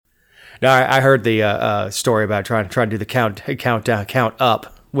No, I heard the story about trying to do the count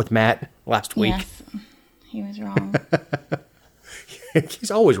up with Matt last week. Yes, he was wrong.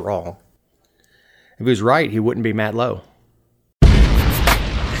 He's always wrong. If he was right, he wouldn't be Matt Lowe.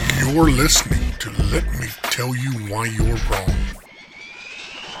 You're listening to Let Me Tell You Why You're Wrong.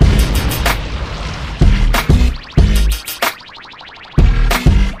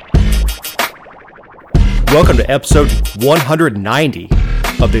 Welcome to episode 190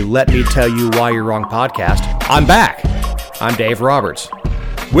 of the Let Me Tell You Why You're Wrong podcast. I'm back. I'm Dave Roberts.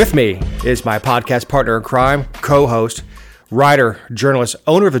 With me is my podcast partner in crime, co-host, writer, journalist,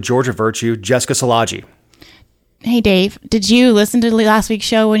 owner of the Georgia Virtue, Jessica Szilagyi. Hey, Dave, did you listen to last week's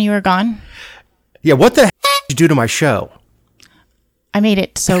show when you were gone? Yeah, what the did you do to my show? I made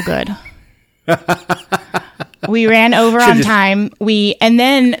it so good. We ran over on time. And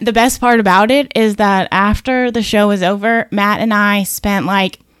then the best part about it is that after the show was over, Matt and I spent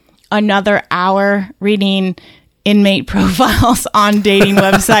like another hour reading inmate profiles on dating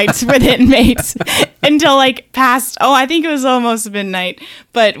websites for the inmates until like past, I think it was almost midnight.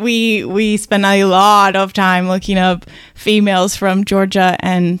 But we spent a lot of time looking up females from Georgia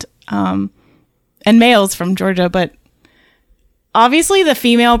and males from Georgia. But obviously the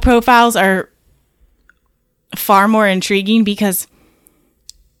female profiles are far more intriguing because,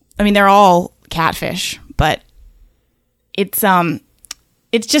 I mean, they're all catfish, but it's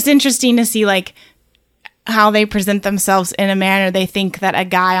just interesting to see like how they present themselves in a manner they think that a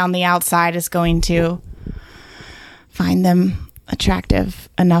guy on the outside is going to find them attractive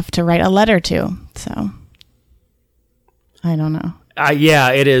enough to write a letter to. So I don't know.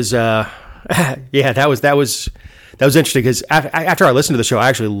 Yeah, it is. Yeah, that was interesting because after I listened to the show, I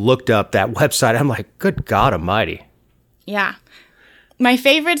actually looked up that website. I'm like, good God Almighty. Yeah. My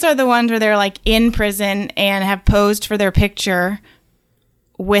favorites are the ones where they're like in prison and have posed for their picture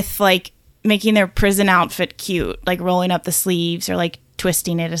with like making their prison outfit cute, like rolling up the sleeves or like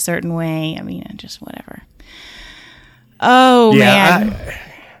twisting it a certain way. I mean, just whatever. Oh, yeah, man.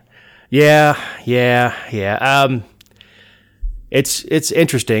 Yeah. It's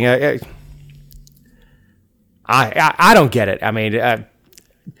interesting. I don't get it. I mean,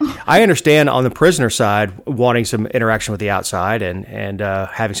 I understand on the prisoner side wanting some interaction with the outside and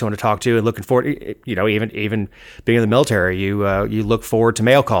having someone to talk to and looking forward. You know, even being in the military, you look forward to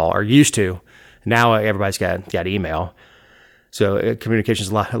mail call or used to. Now everybody's got email, so communication is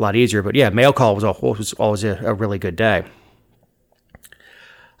a lot easier. But yeah, mail call was always a really good day.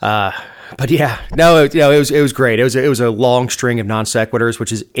 But yeah, no, it was great. It was a long string of non sequiturs,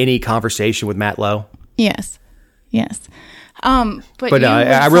 which is any conversation with Matt Lowe. Yes. But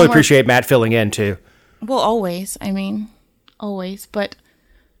I really appreciate Matt filling in too. Well, always. I mean, always. But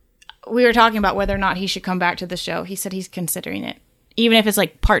we were talking about whether or not he should come back to the show. He said he's considering it, even if it's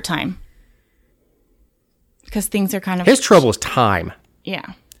like part time, because things are kind of his trouble is time.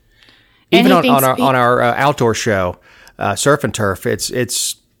 Yeah. Even on our outdoor show, Surf and Turf,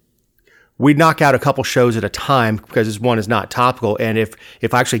 it's we knock out a couple shows at a time because this one is not topical. And if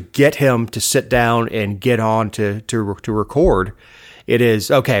I actually get him to sit down and get on to record, it is,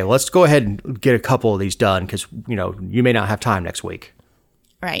 okay, let's go ahead and get a couple of these done because, you may not have time next week.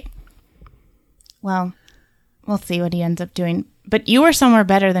 Right. Well, we'll see what he ends up doing. But you were somewhere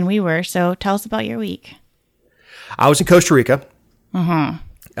better than we were, so tell us about your week. I was in Costa Rica. Down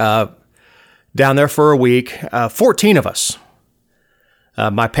there for a week. 14 of us.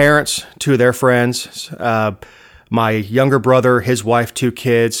 My parents, 2 of their friends, my younger brother, his wife, 2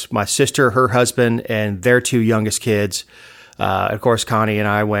 kids, my sister, her husband, and their 2 youngest kids. Of course, Connie and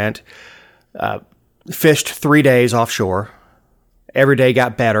I went, fished 3 days offshore. Every day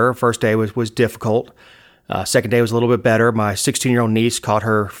got better. First day was difficult. Second day was a little bit better. My 16-year-old niece caught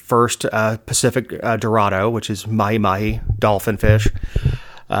her first Pacific Dorado, which is mahi-mahi, dolphin fish.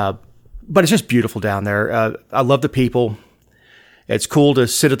 But it's just beautiful down there. I love the people. It's cool to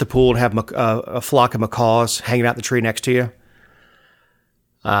sit at the pool and have a flock of macaws hanging out in the tree next to you.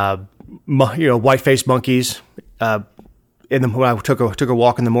 White-faced monkeys. When I took a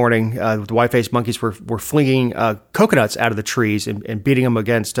walk in the morning, the white-faced monkeys were flinging coconuts out of the trees and beating them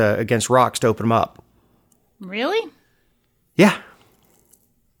against rocks to open them up. Really? Yeah.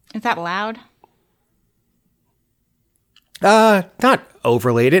 Is that loud? Not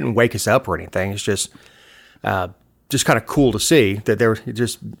overly. It didn't wake us up or anything. It's just kind of cool to see that they were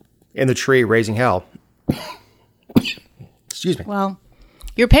just in the tree raising hell. Excuse me. Well,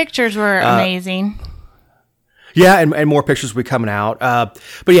 your pictures were amazing. Yeah, and more pictures will be coming out.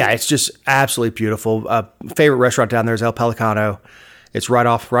 But yeah, it's just absolutely beautiful. Favorite restaurant down there is El Pelicano. It's right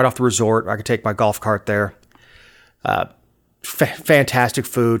off the resort. I could take my golf cart there. fantastic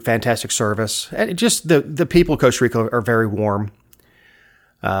food, fantastic service, and just the people of Costa Rica are very warm.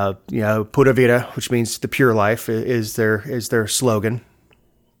 Pura Vida, which means the pure life, is their slogan.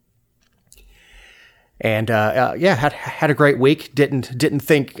 And had a great week. Didn't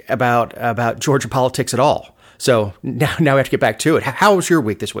think about Georgia politics at all. So now we have to get back to it. How was your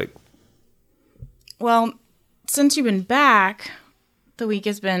week this week? Well, since you've been back, the week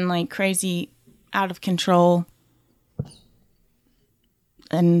has been like crazy, out of control.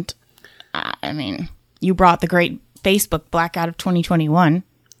 And I mean, you brought the great Facebook blackout of 2021.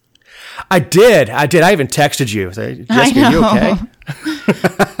 I did. I even texted you. Jessica, are you okay?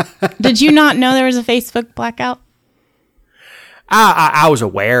 Did you not know there was a Facebook blackout? I was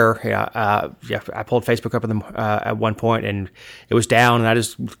aware. I pulled Facebook up at one point, and it was down. And I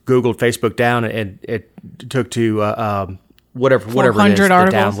just Googled Facebook down, and it took to whatever it is, the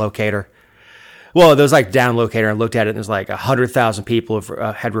down locator. Well, there was like down locator. I looked at it, and there's like 100,000 people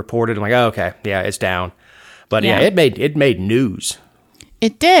had reported. I'm like, oh, okay, yeah, it's down. But yeah, it made news.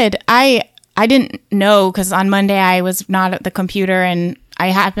 It did. I didn't know because on Monday I was not at the computer, and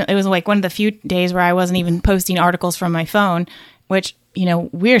it was like one of the few days where I wasn't even posting articles from my phone, which,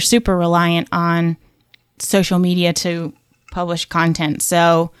 we're super reliant on social media to publish content.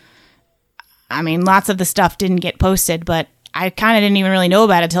 So, I mean, lots of the stuff didn't get posted, but I kind of didn't even really know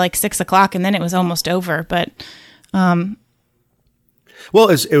about it till like 6:00, and then it was almost over. But, well,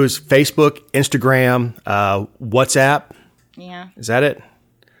 it was Facebook, Instagram, WhatsApp. Yeah. Is that it?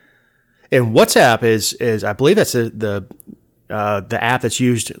 And WhatsApp is I believe that's the app that's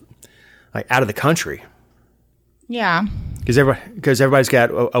used like out of the country. Yeah. Because everybody's got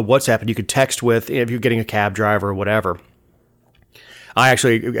a WhatsApp, and you could text with if you're getting a cab driver or whatever. I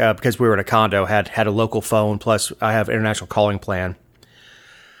actually, because we were in a condo, had a local phone. Plus, I have international calling plan.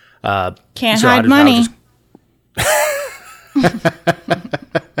 Can't hide money.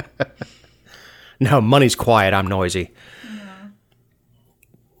 No, money's quiet. I'm noisy.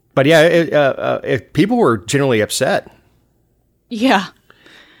 But yeah, people were generally upset. Yeah.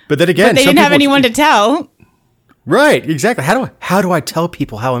 But then again, they didn't have anyone to tell. Right, exactly. How do I tell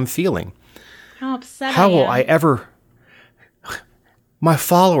people how I'm feeling? How upset How I am. will I ever? My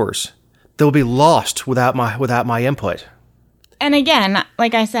followers, they'll be lost without my input. And again,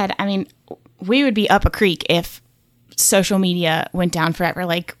 like I said, I mean, we would be up a creek if social media went down forever.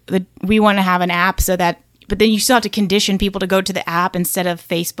 Like we want to have an app so that. But then you still have to condition people to go to the app instead of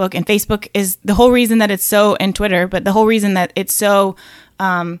Facebook. And Facebook is the whole reason that it's so, and Twitter, but the whole reason that it's so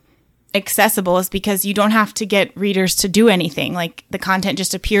accessible is because you don't have to get readers to do anything. Like the content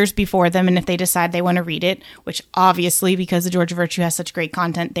just appears before them. And if they decide they want to read it, which obviously because the Georgia Virtue has such great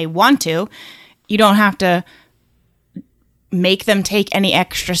content, they want to, you don't have to make them take any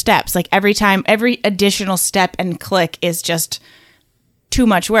extra steps. Like every additional step and click is just too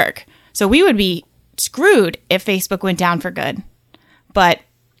much work. So we would be screwed if Facebook went down for good. But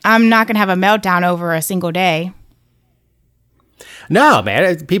I'm not going to have a meltdown over a single day. No,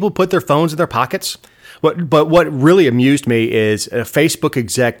 man. People put their phones in their pockets. But what really amused me is a Facebook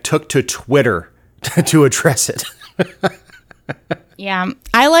exec took to Twitter to address it. Yeah.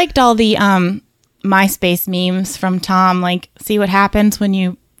 I liked all the MySpace memes from Tom. Like, see what happens when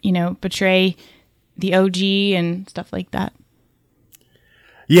you betray the OG and stuff like that.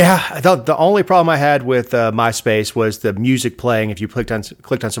 Yeah, I thought the only problem I had with MySpace was the music playing if you clicked on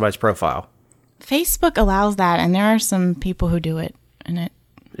somebody's profile. Facebook allows that, and there are some people who do it, and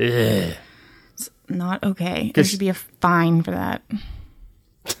it's not okay. There should be a fine for that.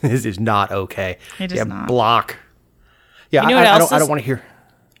 This is not okay. It is not. Block. Yeah, I don't want to hear.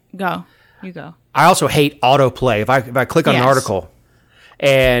 Go. You go. I also hate autoplay. If I click on an article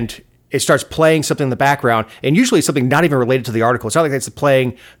and it starts playing something in the background, and usually it's something not even related to the article. It's not like it's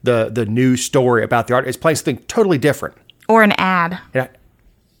playing the news story about the article. It's playing something totally different. Or an ad.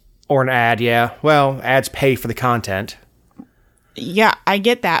 Or an ad, yeah. Well, ads pay for the content. Yeah, I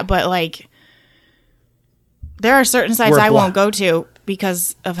get that, but like there are certain sites I won't go to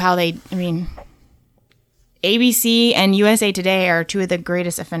because of how ABC and USA Today are two of the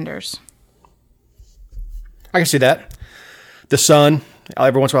greatest offenders. I can see that. The Sun,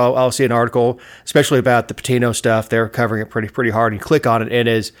 every once in a while I'll see an article, especially about the Patino stuff. They're covering it pretty hard. You click on it, and it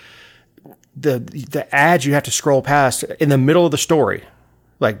is the ads you have to scroll past in the middle of the story.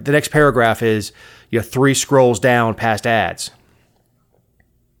 Like the next paragraph is 3 scrolls down past ads.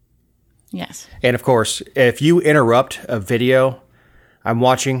 Yes. And of course, if you interrupt a video I'm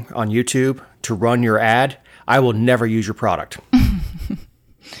watching on YouTube to run your ad, I will never use your product.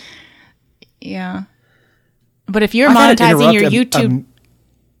 Yeah. But if you're monetizing your YouTube...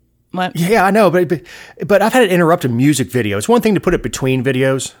 What? Yeah, I know, but I've had it interrupt a music video. It's one thing to put it between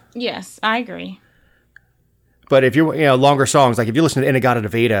videos. Yes, I agree. But if you're, longer songs, like if you listen to Inagata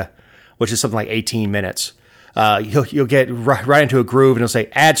Devita, which is something like 18 minutes, you'll get right into a groove and it'll say,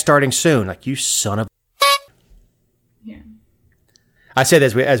 ad starting soon. Like, you son of... Yeah. I say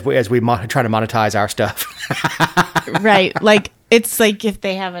that as we try to monetize our stuff. Right. Like, it's like if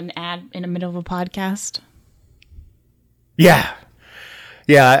they have an ad in the middle of a podcast. Yeah.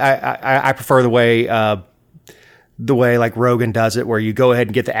 Yeah, I prefer the way like Rogan does it, where you go ahead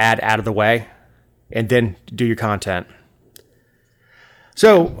and get the ad out of the way and then do your content.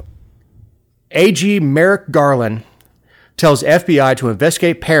 So, AG Merrick Garland tells FBI to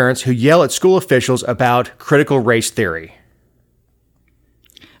investigate parents who yell at school officials about critical race theory.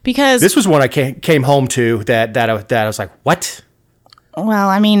 Because this was one I came home to that I was like, what? Well,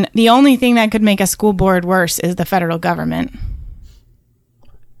 I mean, the only thing that could make a school board worse is the federal government.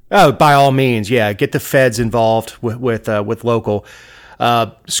 Oh, by all means, yeah. Get the feds involved with local.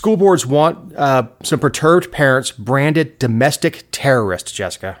 School boards want some perturbed parents branded domestic terrorists,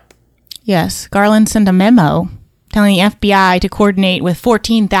 Jessica. Yes. Garland sent a memo telling the FBI to coordinate with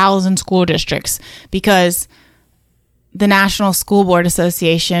 14,000 school districts because the National School Board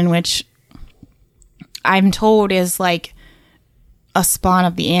Association, which I'm told is like a spawn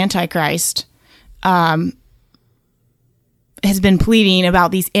of the Antichrist, has been pleading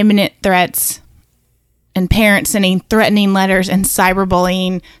about these imminent threats and parents sending threatening letters and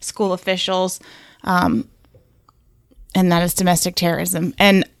cyberbullying school officials. And that is domestic terrorism.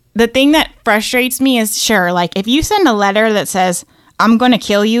 And the thing that frustrates me is, sure, like if you send a letter that says, I'm going to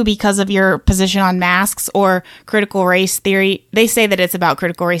kill you because of your position on masks or critical race theory, they say that it's about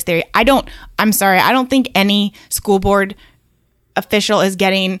critical race theory. I'm sorry, I don't think any school board official is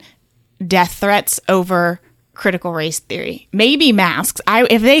getting death threats over critical race theory. Maybe masks.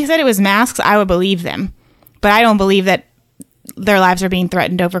 If they said it was masks, I would believe them. But I don't believe that their lives are being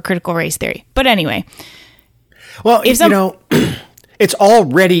threatened over critical race theory. But anyway. Well, it's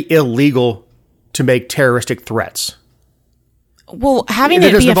already illegal to make terroristic threats. Well, having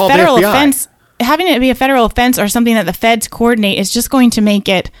it be a federal offense or something that the feds coordinate is just going to make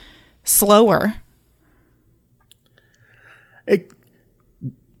it slower. It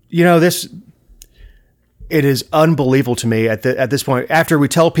is unbelievable to me at this point. After we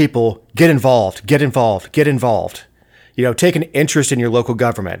tell people, get involved, take an interest in your local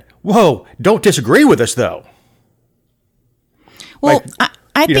government. Whoa, don't disagree with us, though. Well,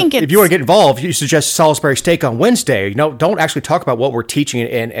 I think if you want to get involved, you suggest Salisbury steak on Wednesday. Don't actually talk about what we're teaching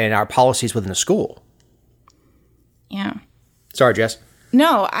in our policies within the school. Yeah. Sorry, Jess.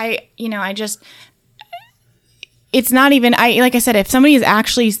 No, it's not even, like I said, if somebody is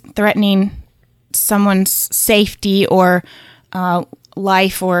actually threatening someone's safety or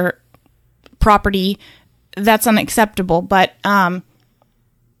life or property, that's unacceptable. But, I've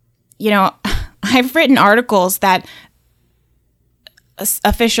written articles that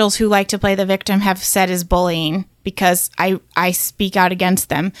officials who like to play the victim have said is bullying because I speak out against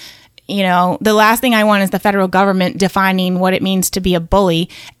them. The last thing I want is the federal government defining what it means to be a bully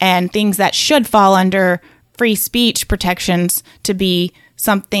and things that should fall under free speech protections to be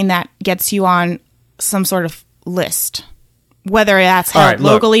something that gets you on some sort of list, whether that's held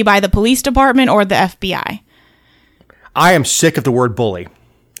locally by the police department or the FBI. I am sick of the word bully.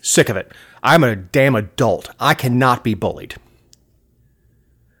 Sick of it. I'm a damn adult. I cannot be bullied.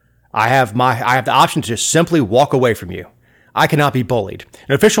 I have the option to just simply walk away from you. I cannot be bullied.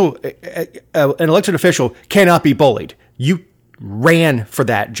 An elected official cannot be bullied. You ran for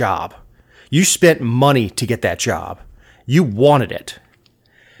that job. You spent money to get that job. You wanted it.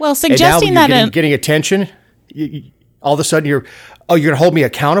 Well, suggesting that getting attention, all of a sudden you're going to hold me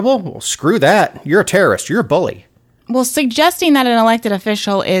accountable? Well, screw that. You're a terrorist. You're a bully. Well, suggesting that an elected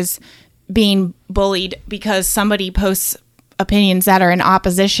official is being bullied because somebody posts opinions that are in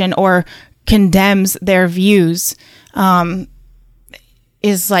opposition or condemns their views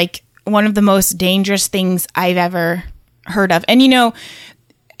is like one of the most dangerous things I've ever heard of. And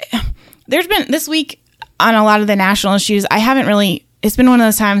there's been this week on a lot of the national issues, it's been one of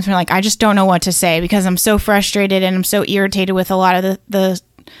those times where I just don't know what to say because I'm so frustrated and I'm so irritated with a lot of the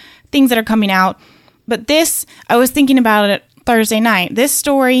things that are coming out. But I was thinking about it Thursday night, this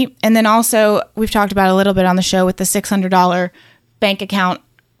story, and then also we've talked about it a little bit on the show with the $600 bank account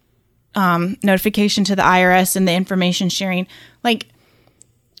notification to the IRS and the information sharing. Like,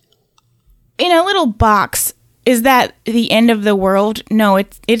 in a little box, is that the end of the world? No,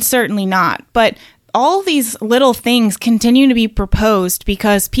 it's certainly not. But all these little things continue to be proposed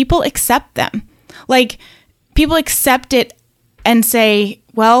because people accept them. Like, people accept it and say,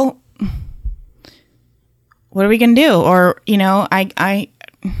 well, what are we going to do? Or, I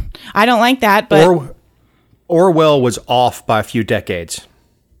don't like that, but Orwell was off by a few decades,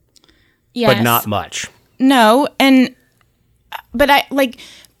 yes. but not much. No. But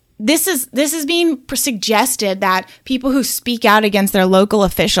this is being suggested that people who speak out against their local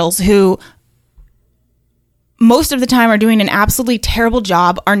officials, who most of the time are doing an absolutely terrible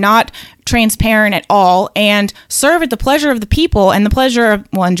job, are not transparent at all, and serve at the pleasure of the people and the pleasure of,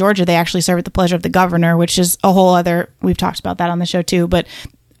 well, in Georgia, they actually serve at the pleasure of the governor, which is a whole other, we've talked about that on the show too, but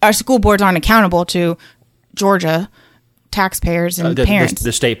our school boards aren't accountable to Georgia taxpayers and parents.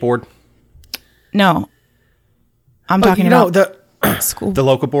 The state board? No. I'm talking about the school. The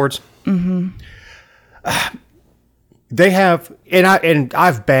local boards? Mm-hmm. They have, and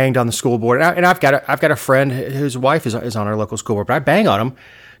I've banged on the school board, and I've got a friend whose wife is on our local school board, but I bang on them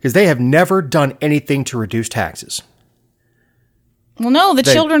because they have never done anything to reduce taxes. Well, no, the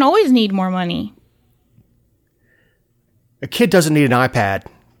children always need more money. A kid doesn't need an iPad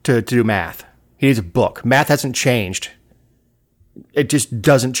to do math. He needs a book. Math hasn't changed. It just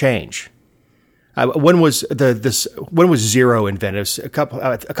doesn't change. When was zero invented? It was a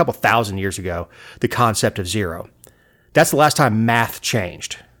couple thousand years ago. The concept of zero. That's the last time math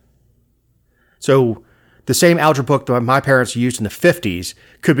changed. So the same algebra book that my parents used in the 50s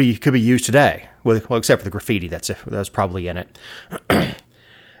could be used today. Well, except for the graffiti that's probably in it.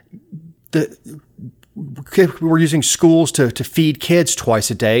 We're using schools to feed kids twice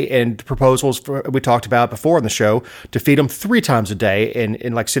a day, and proposals we talked about before in the show to feed them 3 times a day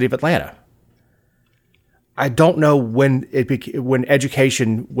in like city of Atlanta. I don't know when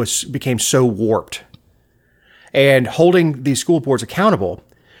education became so warped. And holding these school boards accountable,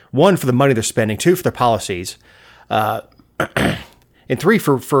 1, for the money they're spending, 2, for their policies, and 3,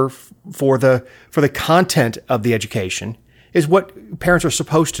 for the content of the education is what parents are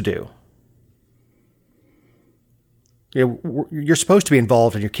supposed to do. You're supposed to be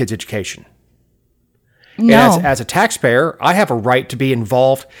involved in your kid's education. No. And as a taxpayer, I have a right to be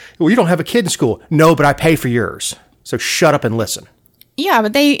involved. Well, you don't have a kid in school. No, but I pay for yours. So shut up and listen. Yeah,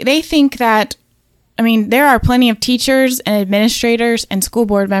 but they think that, there are plenty of teachers and administrators and school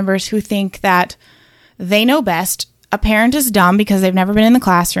board members who think that they know best. A parent is dumb because they've never been in the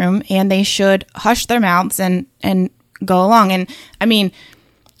classroom, and they should hush their mouths and go along. And the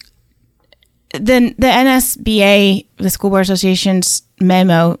NSBA, the School Board Association's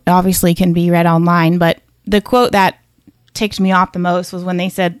memo, obviously can be read online, but the quote that ticked me off the most was when they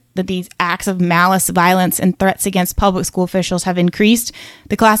said that these acts of malice, violence, and threats against public school officials have increased.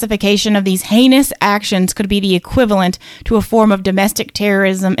 The classification of these heinous actions could be the equivalent to a form of domestic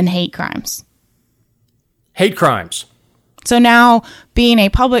terrorism and hate crimes. Hate crimes. So now being a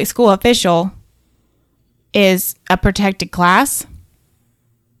public school official is a protected class?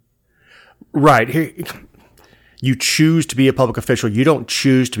 Right. You choose to be a public official. You don't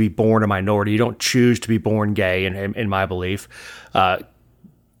choose to be born a minority. You don't choose to be born gay, in my belief.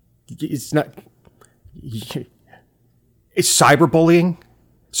 It's not. It's cyberbullying.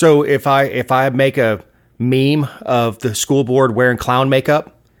 So if I make a meme of the school board wearing clown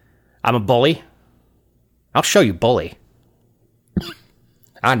makeup, I'm a bully. I'll show you bully.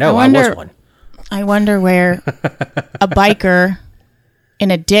 I know, I was one. I wonder where a biker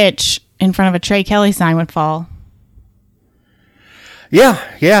in a ditch in front of a Trey Kelly sign would fall. Yeah.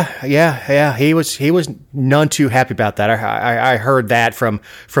 He was none too happy about that. I heard that from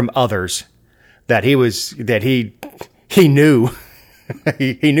others that he knew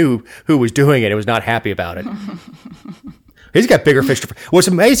he knew who was doing it. It was not happy about it. He's got bigger fish to fry. What's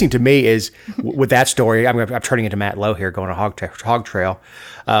amazing to me is with that story, I'm turning into Matt Lowe here, going a hog trail.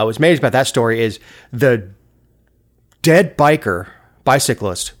 What's amazing about that story is the dead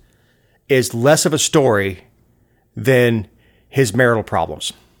bicyclist is less of a story than his marital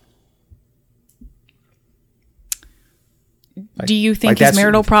problems. Do you think his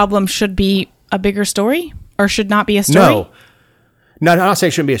marital problem should be a bigger story or should not be a story? No, I'm not saying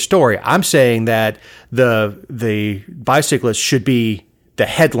it shouldn't be a story. I'm saying that the bicyclist should be the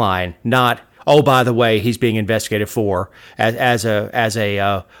headline, not, oh, by the way, he's being investigated for as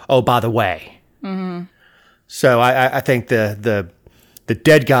a oh, by the way. Mm-hmm. So I think the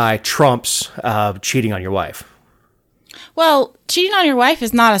dead guy trumps cheating on your wife. Well, cheating on your wife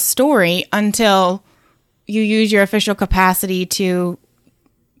is not a story until you use your official capacity to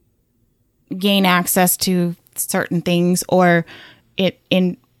gain access to certain things, or it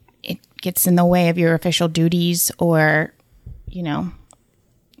gets in the way of your official duties, or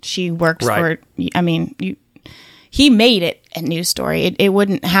she works right. He made it a news story. It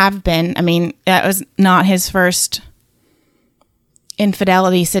wouldn't have been. That was not his first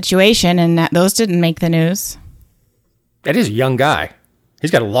infidelity situation, and those didn't make the news. And he's a young guy.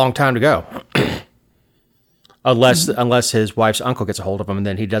 He's got a long time to go. Unless his wife's uncle gets a hold of him, and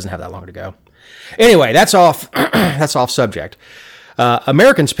then he doesn't have that long to go. Anyway, that's off that's off subject.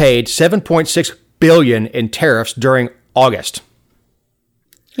 Americans paid $7.6 billion in tariffs during August.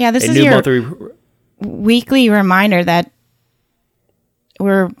 Yeah, this is your weekly reminder that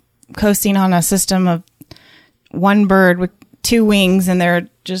we're coasting on a system of one bird with two wings, and they're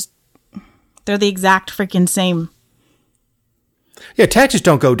the exact freaking same. Yeah, taxes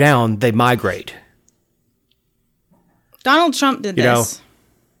don't go down, they migrate. Donald Trump did this.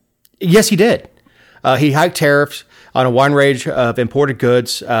 Yes, he did. He hiked tariffs on a wide range of imported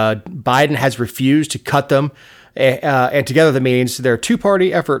goods. Biden has refused to cut them. And together that means they're a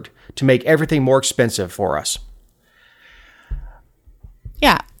two-party effort to make everything more expensive for us.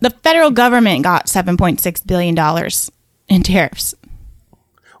 Yeah, the federal government got $7.6 billion in tariffs.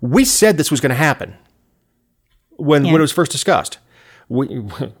 We said this was going to happen when it was first discussed.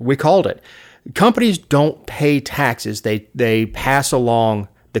 We called it. Companies don't pay taxes. They pass along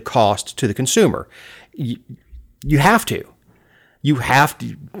the cost to the consumer. You have to.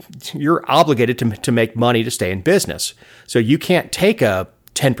 You're obligated to make money to stay in business. So you can't take a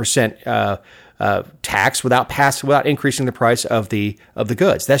 10% tax without increasing the price of the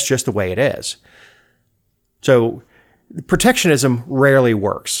goods. That's just the way it is. So protectionism rarely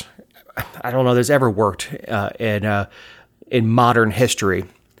works. I don't know there's ever worked in modern history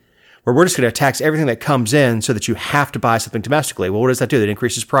where we're just going to tax everything that comes in so that you have to buy something domestically. Well, what does that do? That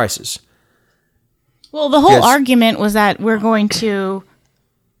increases prices. Well, the whole argument was that we're going to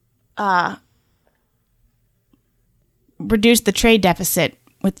reduce the trade deficit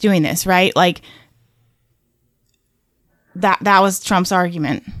with doing this, right? Like that was Trump's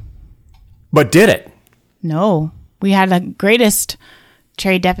argument. But did it? No. We had the greatest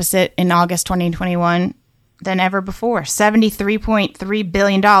trade deficit in August 2021 than ever before. $73.3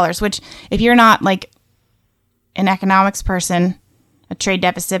 billion, which if you're not like an economics person, a trade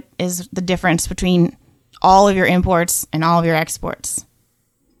deficit is the difference between all of your imports and all of your exports.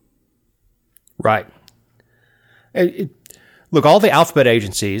 Right. Look, all the alphabet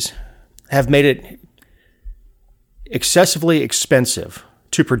agencies have made it excessively expensive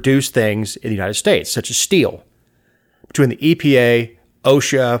to produce things in the United States, such as steel. Between the EPA,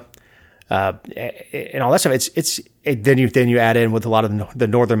 OSHA, and all that stuff, then you add in with a lot of the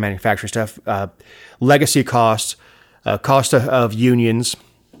northern manufacturing stuff, legacy costs, cost of unions.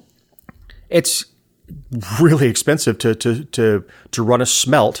 It's really expensive to run a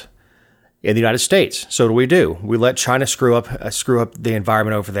smelt in the United States. So what do? We let China screw up the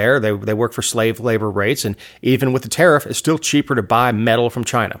environment over there. They work for slave labor rates, and even with the tariff, it's still cheaper to buy metal from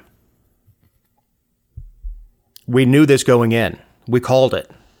China. We knew this going in. We called it.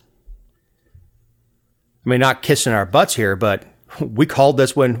 I mean, not kissing our butts here, but we called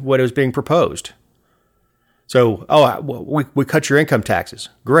this when it was being proposed. So, we cut your income taxes.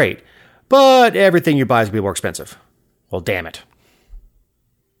 Great. But everything you buy is going to be more expensive. Well, damn it.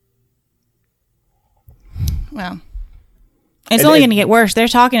 Well, it's only going to get worse. They're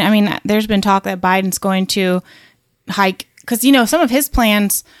talking, I mean, there's been talk that Biden's going to hike, because, some of his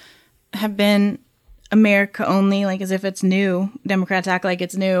plans have been America only, like as if it's new. Democrats act like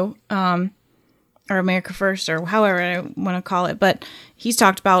it's new, or America first, or however I want to call it. But he's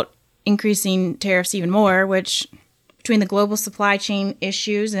talked about increasing tariffs even more, which between the global supply chain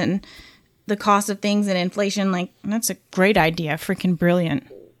issues and the cost of things and inflation, like that's a great idea. Freaking brilliant.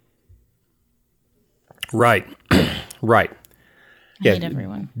 Right. Right. I hate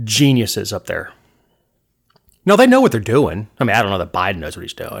everyone. Geniuses up there. No, they know what they're doing. I mean, I don't know that Biden knows what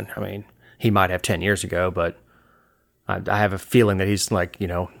he's doing. I mean, he might have 10 years ago, but I have a feeling that he's like,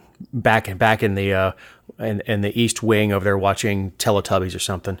 back in the in the East Wing over there watching Teletubbies or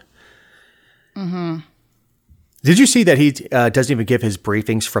something. Mm-hmm. Did you see that he doesn't even give his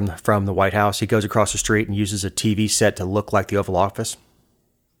briefings from the White House? He goes across the street and uses a TV set to look like the Oval Office.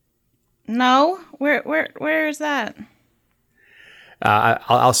 No, where is that?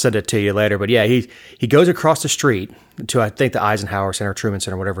 I'll send it to you later. But yeah, he goes across the street to I think the Eisenhower Center, Truman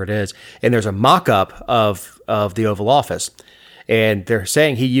Center, whatever it is, and there's a mock-up of the Oval Office, and they're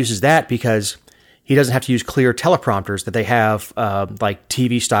saying he uses that because he doesn't have to use clear teleprompters that they have, like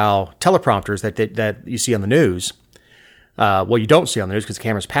TV-style teleprompters that you see on the news. Well, you don't see on the news because the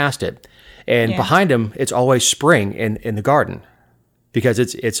camera's past it. And behind him, it's always spring in the garden because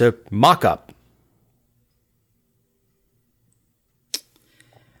it's a mock-up.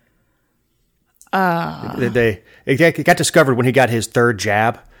 It got discovered when he got his third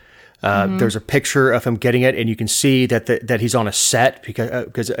jab There's a picture of him getting it, and you can see that he's on a set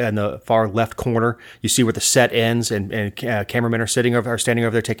because in the far left corner, you see where the set ends, and cameramen are standing over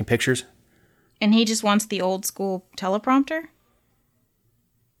there taking pictures. And he just wants the old school teleprompter?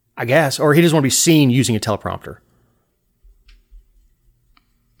 I guess. Or he doesn't want to be seen using a teleprompter.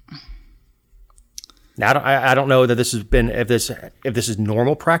 Now, I don't know that this has been, if this is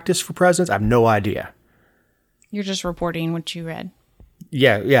normal practice for presidents. I have no idea. You're just reporting what you read.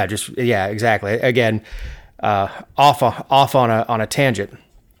 Yeah, exactly. Again, off on a tangent.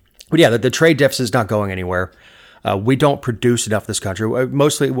 But yeah, the trade deficit is not going anywhere. We don't produce enough in this country.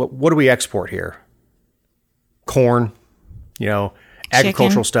 Mostly, what do we export here? Corn,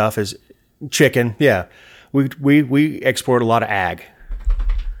 agricultural stuff is chicken. Yeah, we export a lot of ag.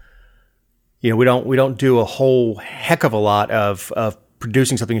 We don't do a whole heck of a lot of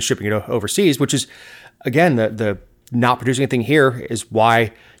producing something and shipping it overseas, which is, again, the not producing anything here is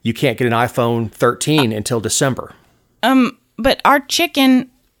why you can't get an iPhone 13 until December. But our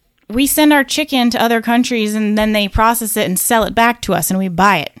chicken, we send our chicken to other countries and then they process it and sell it back to us and we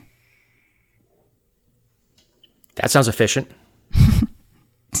buy it. That sounds efficient.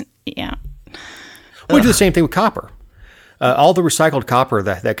 Yeah. We do the same thing with copper. All the recycled copper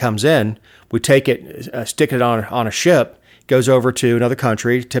that comes in, we take it, stick it on a ship, goes over to another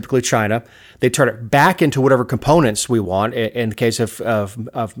country, typically China. They turn it back into whatever components we want. In the case of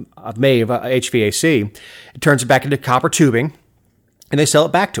HVAC, it turns it back into copper tubing, and they sell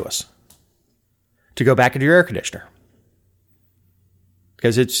it back to us to go back into your air conditioner.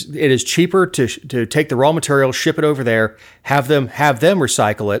 Because it is cheaper to take the raw material, ship it over there, have them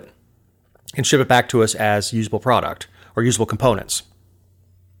recycle it, and ship it back to us as usable product or usable components.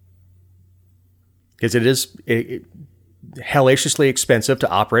 Because it is hellaciously expensive to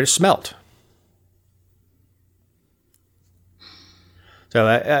operate a smelt.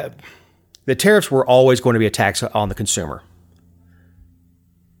 So the tariffs were always going to be a tax on the consumer.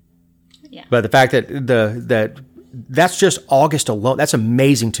 Yeah. But the fact that that's just August alone, that's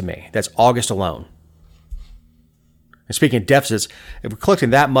amazing to me. That's August alone. And speaking of deficits, if we're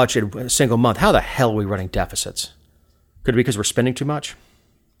collecting that much in a single month, how the hell are we running deficits? Could it be because we're spending too much?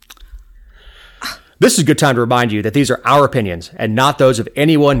 This is a good time to remind you that these are our opinions and not those of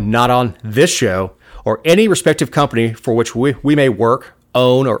anyone not on this show or any respective company for which we may work,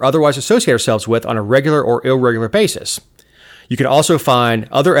 own, or otherwise associate ourselves with on a regular or irregular basis. You can also find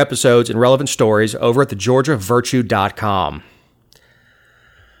other episodes and relevant stories over at thegeorgiavirtue.com.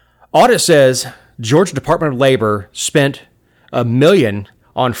 Audit says Georgia Department of Labor spent $1 million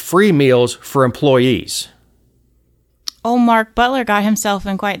on free meals for employees. Old Mark Butler got himself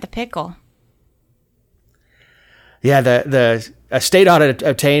in quite the pickle. Yeah, a state audit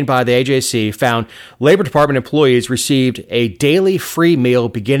obtained by the AJC found Labor Department employees received a daily free meal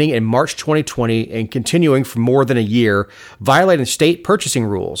beginning in March 2020 and continuing for more than a year, violating state purchasing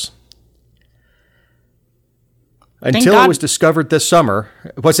rules. Until it was discovered this summer.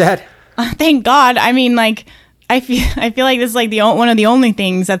 What's that? Thank God. I mean, like, I feel like this is like one of the only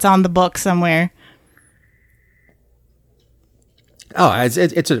things that's on the book somewhere. Oh,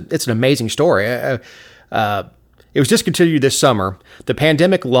 it's an amazing story. It was discontinued this summer. The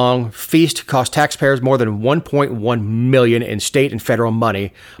pandemic-long feast cost taxpayers more than $1.1 million in state and federal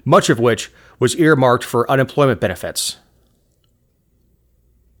money, much of which was earmarked for unemployment benefits.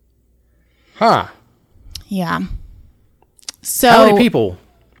 Huh. Yeah. So how many people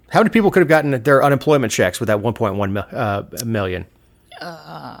could have gotten their unemployment checks with that $1.1 million?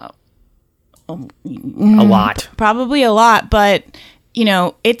 A lot. Probably a lot, but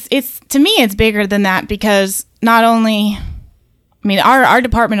it's to me it's bigger than that because not only, our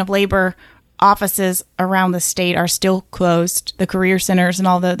Department of Labor offices around the state are still closed. The career centers and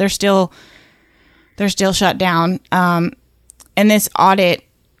all they're still shut down. And this audit,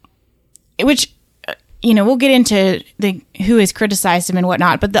 which we'll get into who has criticized him and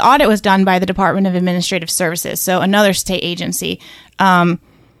whatnot, but the audit was done by the Department of Administrative Services, so another state agency, and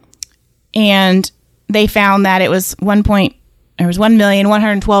they found that it was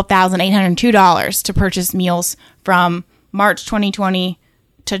 $1,112,802 to purchase meals from March 2020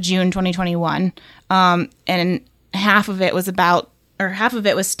 to June 2021. And half of it was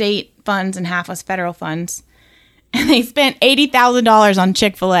state funds and half was federal funds. And they spent $80,000 on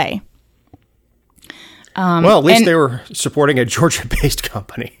Chick-fil-A. Well, at least they were supporting a Georgia-based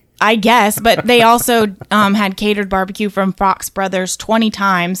company. I guess, but they also had catered barbecue from Fox Brothers 20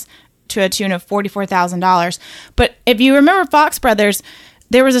 times to a tune of $44,000. But if you remember Fox Brothers,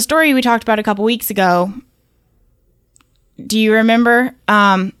 there was a story we talked about a couple weeks ago. Do you remember?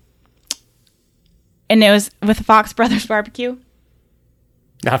 And it was with Fox Brothers Barbecue.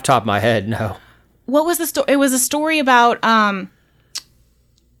 Not off the top of my head, no. What was the story? It was a story about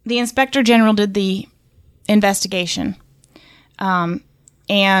the inspector general did the investigation,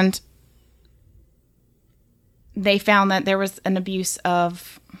 and they found that there was an abuse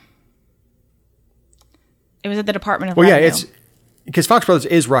of. It was at the Department of Revenue. Yeah, it's because Fox Brothers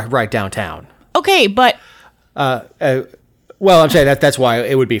is right downtown. Okay, but I'm saying that's why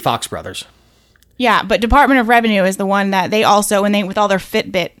it would be Fox Brothers. Yeah, but Department of Revenue is the one that they also, when they with all their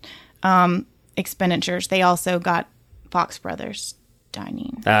Fitbit expenditures, they also got Fox Brothers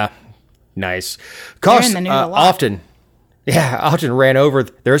dining. Nice. Costs in the news a lot. often ran over.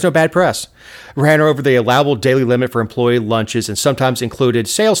 There is no bad press. Ran over the allowable daily limit for employee lunches, and sometimes included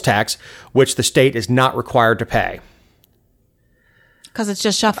sales tax, which the state is not required to pay. Because it's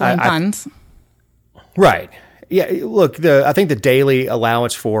just shuffling funds. Right. Yeah. Look, I think the daily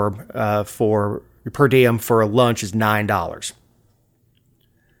allowance for per diem for a lunch is $9.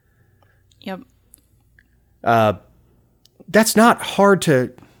 Yep. That's not hard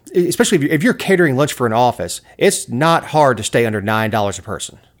to, especially if you're catering lunch for an office. It's not hard to stay under $9 a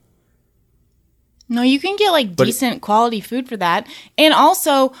person. No, you can get decent quality food for that. And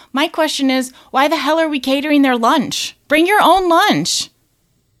also, my question is, why the hell are we catering their lunch? Bring your own lunch.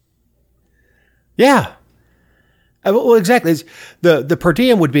 Yeah. Well, exactly. The per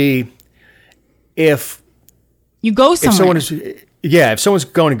diem would be if you go somewhere. If someone's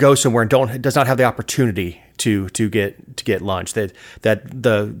going to go somewhere and does not have the opportunity to get lunch, that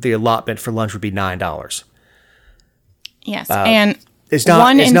the allotment for lunch would be $9. Yes, and it's not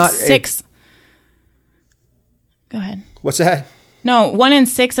 1 in 6. Go ahead. What's that? No, 1 in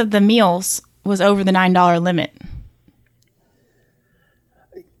 6 of the meals was over the $9 limit.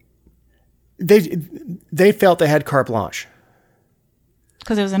 They felt they had carte blanche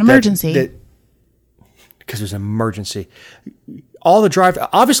because it was an emergency. Because it was an emergency. All the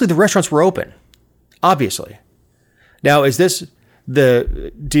obviously the restaurants were open. Obviously. Now, is this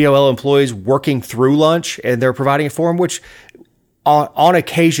the DOL employees working through lunch and they're providing it for them, which on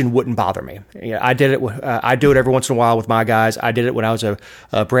occasion wouldn't bother me. I did it. I do it every once in a while with my guys. I did it when I was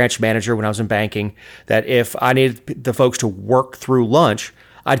a branch manager, when I was in banking, that if I needed the folks to work through lunch,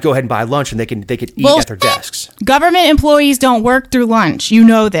 I'd go ahead and buy lunch and they could eat at their desks. Government employees don't work through lunch. You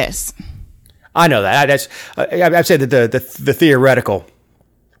know this. I know that. I've said that the theoretical,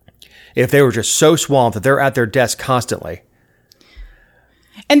 if they were just so swamped that they're at their desk constantly.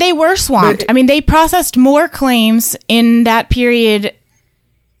 And they were swamped. They processed more claims in that period.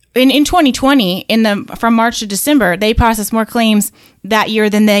 In 2020, from March to December, they processed more claims that year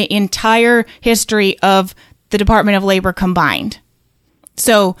than the entire history of the Department of Labor combined.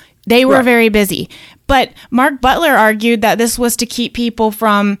 So they were very busy. But Mark Butler argued that this was to keep people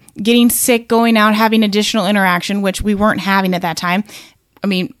from getting sick, going out, having additional interaction, which we weren't having at that time.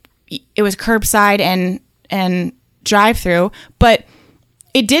 It was curbside and drive-through, but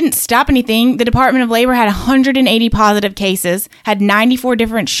it didn't stop anything. The Department of Labor had 180 positive cases, had 94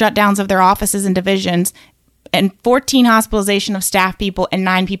 different shutdowns of their offices and divisions, and 14 hospitalization of staff people, and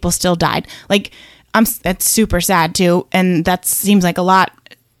 9 people still died. That's super sad too, and that seems like a lot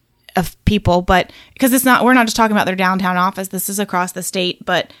of people, but because we're not just talking about their downtown office. This is across the state,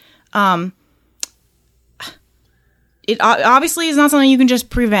 but it obviously is not something you can just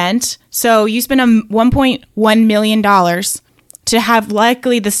prevent. So you spend $1.1 million to have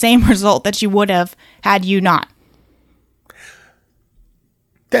likely the same result that you would have had you not.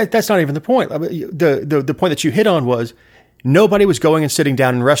 That's not even the point. The point that you hit on was nobody was going and sitting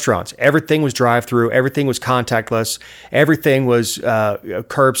down in restaurants. Everything was drive-through. Everything was contactless. Everything was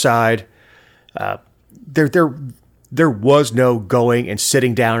curbside. There was no going and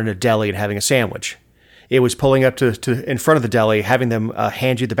sitting down in a deli and having a sandwich. It was pulling up to in front of the deli, having them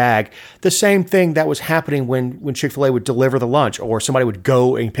hand you the bag. The same thing that was happening when Chick-fil-A would deliver the lunch, or somebody would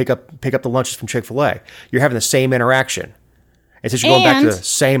go and pick up the lunches from Chick-fil-A. You're having the same interaction. And since you're going back to the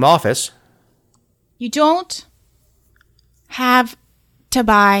same office, you don't have to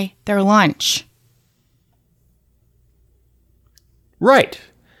buy their lunch. Right.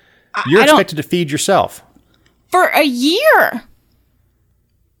 You're expected to feed yourself. For a year.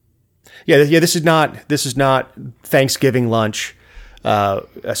 Yeah. This is not Thanksgiving lunch, a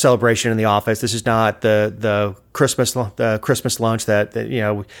celebration in the office. This is not the Christmas lunch that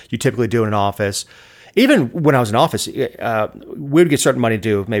you typically do in an office. Even when I was in office, we would get certain money to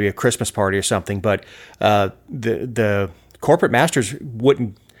do maybe a Christmas party or something, but the corporate masters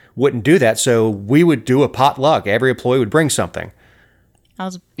wouldn't do that. So we would do a potluck. Every employee would bring something.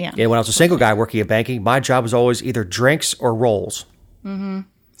 And when I was a single guy working at banking, my job was always either drinks or rolls. Mm-hmm.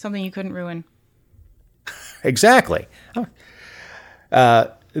 Something you couldn't ruin. Exactly.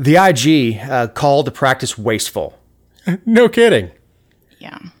 The IG called the practice wasteful. No kidding.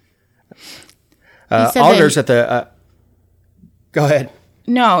 Yeah. Auditors at the... go ahead.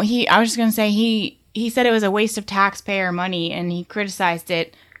 No, I was just going to say he said it was a waste of taxpayer money, and he criticized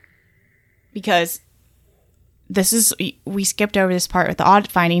it because we skipped over this part with the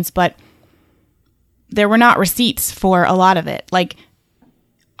audit findings, but there were not receipts for a lot of it. Like,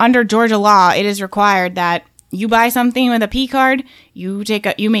 under Georgia law, it is required that you buy something with a P card, you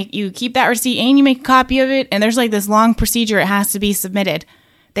keep that receipt and you make a copy of it, and there's like this long procedure it has to be submitted.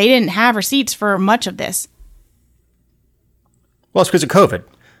 They didn't have receipts for much of this. Well, it's because of COVID.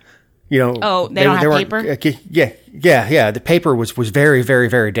 You know. Oh, they don't have paper? Yeah. The paper was very, very,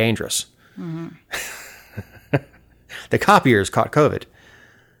 very dangerous. Mm-hmm. The copiers caught COVID.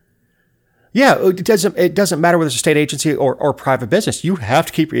 Yeah, it doesn't matter whether it's a state agency or private business. You have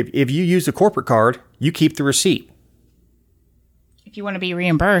to keep, if you use the corporate card, you keep the receipt. If you want to be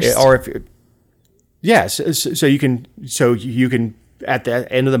reimbursed. Or yes, so you can at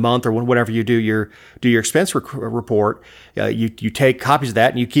the end of the month or whenever you do your expense report, you take copies of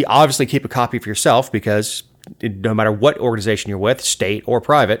that, and you obviously keep a copy for yourself, because no matter what organization you're with, state or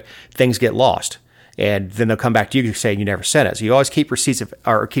private, things get lost. And then they'll come back to you saying you never sent it. So you always keep receipts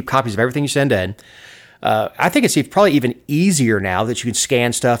or keep copies of everything you send in. I think it's probably even easier now that you can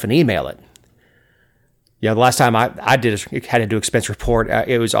scan stuff and email it. You know, the last time I had to do expense report,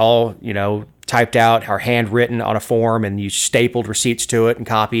 it was all, typed out or handwritten on a form, and you stapled receipts to it and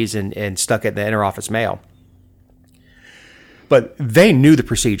copies and stuck it in the interoffice mail. But they knew the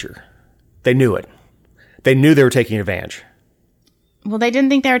procedure. They knew it. They knew they were taking advantage. Well, they didn't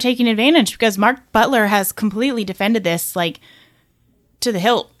think they were taking advantage, because Mark Butler has completely defended this, like, to the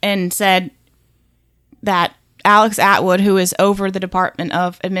hilt, and said that Alex Atwood, who is over the Department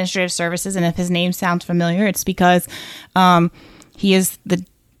of Administrative Services, and if his name sounds familiar, it's because he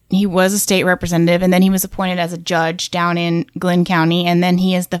was a state representative, and then he was appointed as a judge down in Glynn County, and then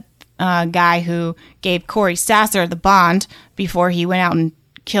he is the guy who gave Corey Sasser the bond before he went out and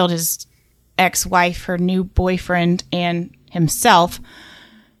killed his ex-wife, her new boyfriend, and himself.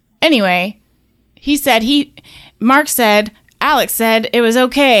 Anyway, Alex said it was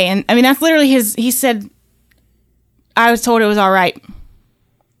okay. And I mean, that's literally he said, I was told it was all right.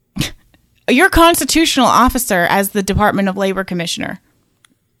 You're a constitutional officer as the Department of Labor Commissioner.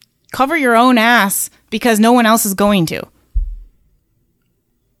 Cover your own ass, because no one else is going to.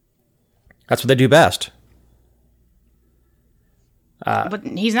 That's what they do best. But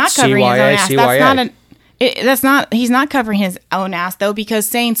he's not covering his own ass. He's not covering his own ass, though, because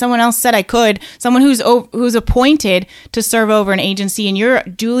saying someone else said I could, someone who's appointed to serve over an agency, and you're a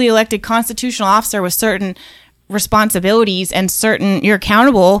duly elected constitutional officer with certain responsibilities and you're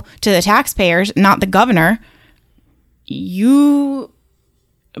accountable to the taxpayers, not the governor. You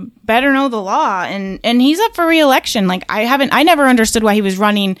better know the law, and he's up for re-election. Like, I never understood why he was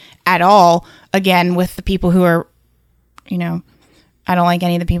running at all again with the people who are, I don't like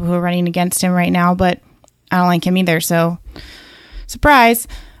any of the people who are running against him right now, but I don't like him either, so surprise.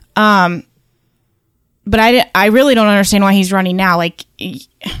 But I really don't understand why he's running now. Like,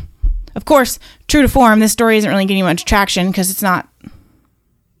 of course, true to form, this story isn't really getting much traction because it's not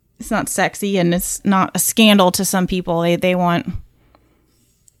sexy, and it's not a scandal to some people. They want,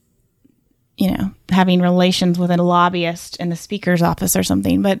 having relations with a lobbyist in the speaker's office or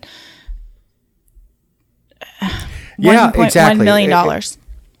something. But $1.1 million.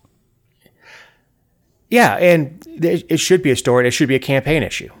 Yeah, and it should be a story. It should be a campaign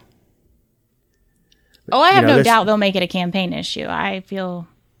issue. Oh, I have no doubt they'll make it a campaign issue. I feel...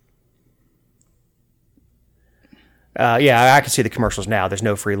 I can see the commercials now. There's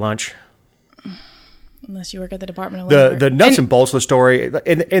no free lunch. Unless you work at the Department of Labor. The nuts and bolts of the story,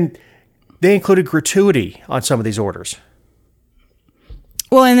 and they included gratuity on some of these orders.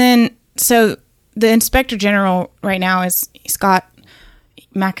 Well, and then, so the Inspector General right now is Scott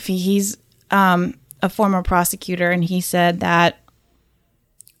McAfee. He's a former prosecutor, and he said that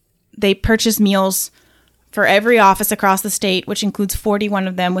they purchase meals for every office across the state, which includes 41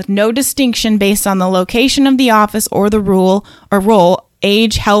 of them, with no distinction based on the location of the office or the role,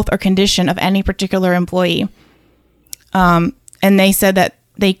 age, health, or condition of any particular employee. And they said that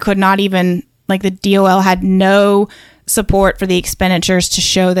they could not even, like, the DOL had no support for the expenditures to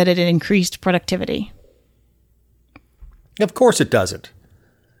show that it had increased productivity. Of course it doesn't.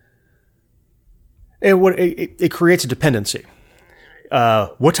 It creates a dependency.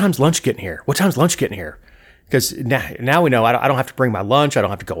 What time's lunch getting here? What time's lunch getting here? Because now we know I don't have to bring my lunch. I don't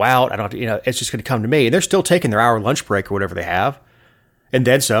have to go out. I don't have to, it's just going to come to me. And they're still taking their hour lunch break or whatever they have. And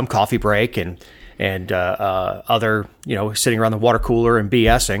then some, coffee break and and other, sitting around the water cooler and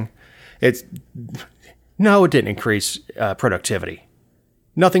BSing. No, it didn't increase productivity.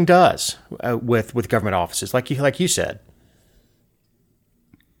 Nothing does with government offices, like you said.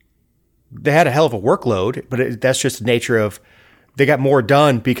 They had a hell of a workload, but that's just the nature of they got more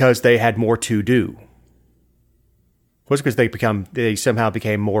done because they had more to do. It wasn't because they somehow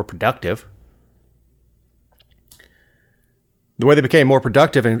became more productive. The way they became more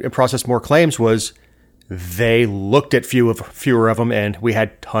productive and processed more claims was they looked at fewer of them, and we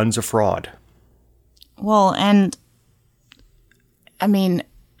had tons of fraud. Well, and I mean,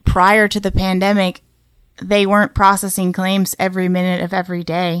 prior to the pandemic, they weren't processing claims every minute of every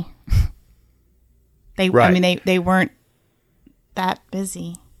day. Right. I mean, they weren't that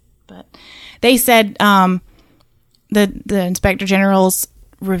busy, but they said the Inspector General's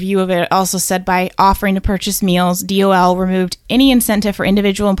review of it also said by offering to purchase meals, DOL removed any incentive for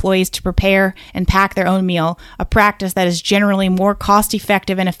individual employees to prepare and pack their own meal, a practice that is generally more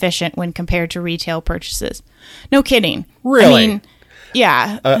cost-effective and efficient when compared to retail purchases. No kidding. Really? I mean,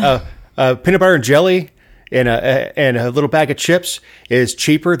 yeah. Peanut butter and jelly and a little bag of chips is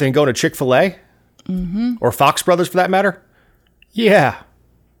cheaper than going to Chick-fil-A? Mm-hmm. Or Fox Brothers, for that matter? Yeah.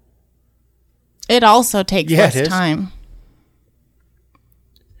 It also takes less time.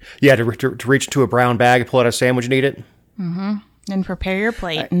 Yeah, to reach into a brown bag and pull out a sandwich and eat it. Mm-hmm. And prepare your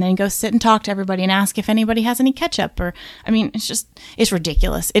plate, and then go sit and talk to everybody and ask if anybody has any ketchup. It's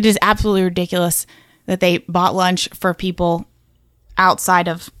ridiculous. It is absolutely ridiculous that they bought lunch for people outside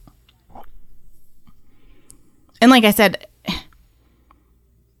of. And like I said,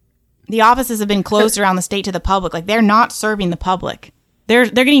 the offices have been closed around the state to the public. Like, they're not serving the public. They're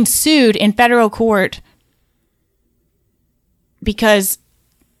getting sued in federal court because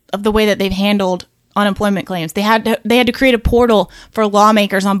of the way that they've handled unemployment claims. They had to create a portal for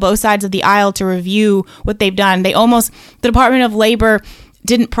lawmakers on both sides of the aisle to review what they've done. The Department of Labor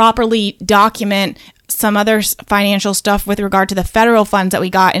didn't properly document some other financial stuff with regard to the federal funds that we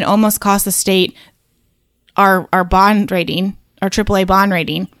got, and almost cost the state our bond rating, our AAA bond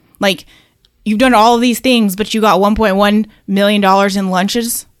rating. Like, you've done all of these things, but you got $1.1 million in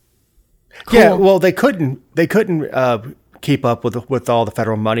lunches. Cool. Yeah, well, they couldn't keep up with all the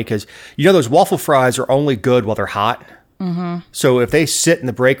federal money because those waffle fries are only good while they're hot. Mm-hmm. So if they sit in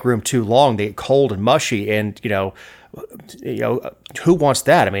the break room too long, they get cold and mushy, and who wants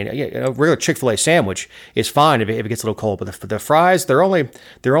that? I mean, a regular Chick-fil-A sandwich is fine if it gets a little cold, but the fries, they're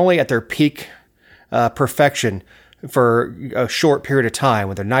only at their peak perfection for a short period of time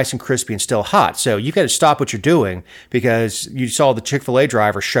when they're nice and crispy and still hot. So you got to stop what you're doing because you saw the Chick-fil-A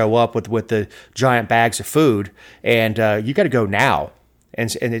driver show up with the giant bags of food, and you got to go now.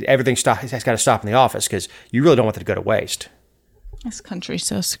 And everything has got to stop in the office because you really don't want it to go to waste. This country's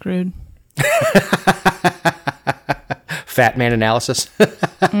so screwed. Fat man analysis.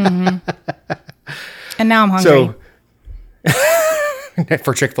 Mm-hmm. And now I'm hungry. So,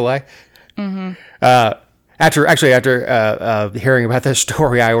 for Chick-fil-A? Mm-hmm. After hearing about this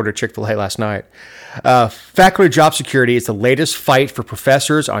story, I ordered Chick-fil-A last night. Faculty job security is the latest fight for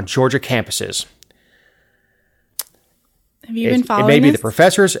professors on Georgia campuses. Have you been following It may be this? the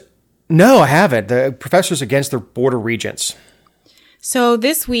professors. No, I haven't. The professors against the Board of Regents. So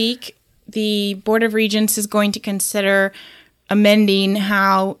this week, the Board of Regents is going to consider amending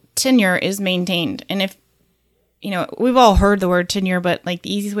how tenure is maintained. And if, we've all heard the word tenure, but like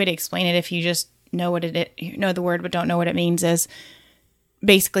the easiest way to explain it, if you just know the word but don't know what it means, is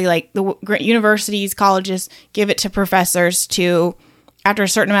basically like the universities, colleges give it to professors to, after a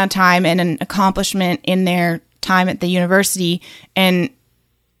certain amount of time and an accomplishment in their time at the university, and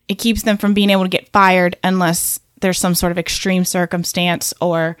it keeps them from being able to get fired unless there's some sort of extreme circumstance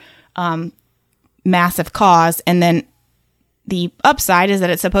or massive cause. And then the upside is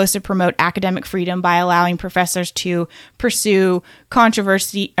that it's supposed to promote academic freedom by allowing professors to pursue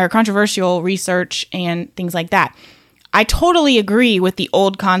controversial research and things like that. I totally agree with the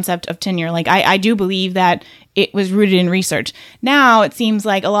old concept of tenure. Like, I do believe that it was rooted in research. Now it seems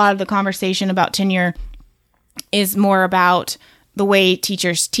like a lot of the conversation about tenure is more about the way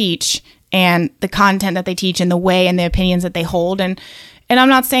teachers teach and the content that they teach and the way and the opinions that they hold. And I'm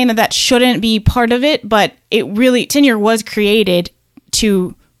not saying that shouldn't be part of it, but tenure was created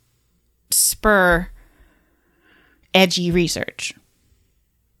to spur edgy research.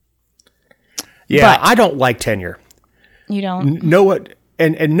 Yeah, but I don't like tenure. You don't? No, what?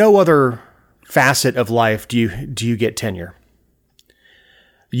 And no other facet of life do you get tenure.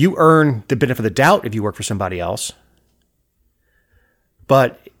 You earn the benefit of the doubt if you work for somebody else.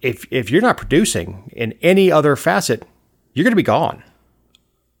 But if you're not producing in any other facet, you're going to be gone.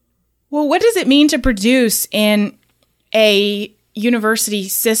 Well, what does it mean to produce in a university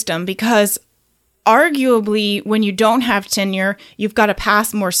system? Because arguably, when you don't have tenure, you've got to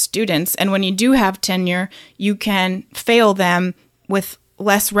pass more students. And when you do have tenure, you can fail them with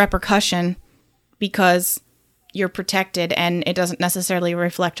less repercussion because you're protected and it doesn't necessarily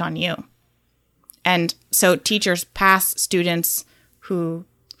reflect on you. And so teachers pass students who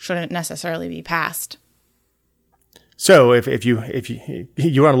shouldn't necessarily be passed. So if you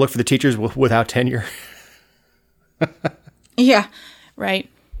want to look for the teachers without tenure. Yeah, right.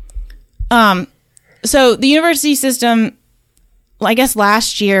 So the university system, I guess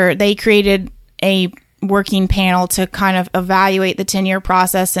last year they created a working panel to kind of evaluate the tenure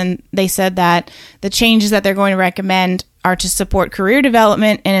process, and they said that the changes that they're going to recommend are to support career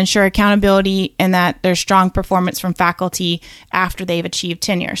development and ensure accountability, and that there's strong performance from faculty after they've achieved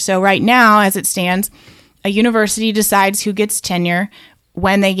tenure. So right now, as it stands, a university decides who gets tenure,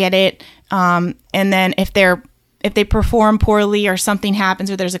 when they get it, and then if they perform poorly or something happens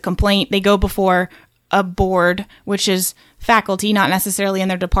or there's a complaint, they go before a board, which is faculty, not necessarily in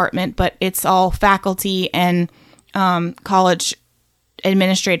their department, but it's all faculty and college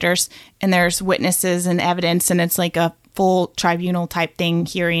administrators, and there's witnesses and evidence, and it's like a full tribunal type thing,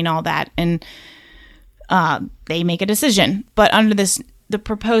 hearing all that, and they make a decision. But under the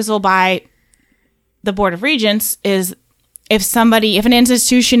proposal by the Board of Regents is if an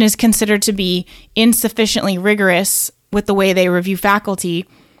institution is considered to be insufficiently rigorous with the way they review faculty,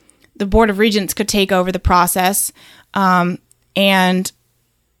 the Board of Regents could take over the process. And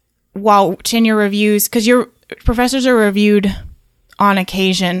while tenure reviews, because your professors are reviewed on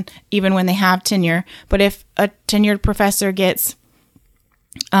occasion, even when they have tenure, but if a tenured professor gets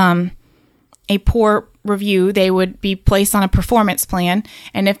a poor review, they would be placed on a performance plan.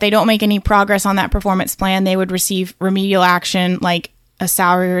 And if they don't make any progress on that performance plan, they would receive remedial action like a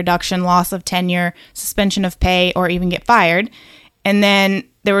salary reduction, loss of tenure, suspension of pay, or even get fired. And then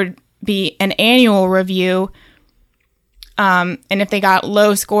there would be an annual review. And if they got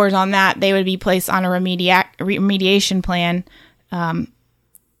low scores on that, they would be placed on a remediation plan. And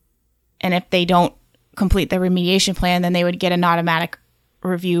if they don't complete the remediation plan, then they would get an automatic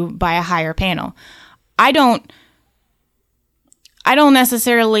review by a higher panel. I've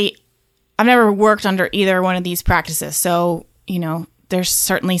never worked under either one of these practices. So, there's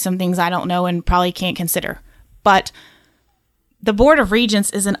certainly some things I don't know and probably can't consider. But the Board of Regents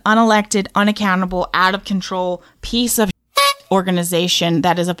is an unelected, unaccountable, out of control piece of organization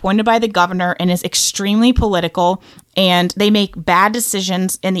that is appointed by the governor and is extremely political, and they make bad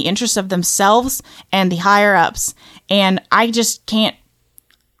decisions in the interest of themselves and the higher ups. And I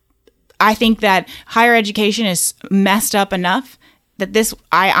think that higher education is messed up enough that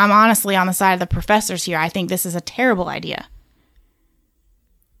I'm honestly on the side of the professors here. I think this is a terrible idea.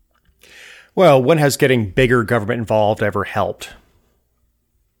 Well, when has getting bigger government involved ever helped?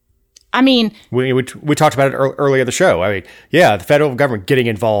 I mean, we talked about it earlier in the show. I mean, yeah, the federal government getting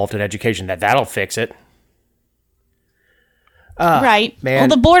involved in education, that'll fix it. Right. Man. Well,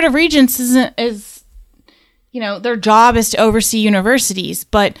 the Board of Regents is their job is to oversee universities,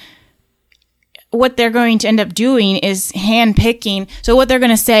 but what they're going to end up doing is handpicking. So what they're going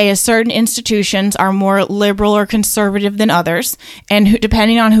to say is certain institutions are more liberal or conservative than others. And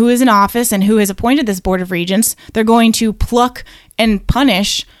depending on who is in office and who has appointed this Board of Regents, they're going to pluck and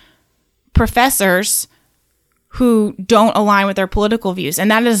punish professors who don't align with their political views.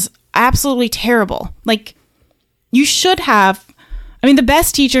 And that is absolutely terrible. Like, you should have... the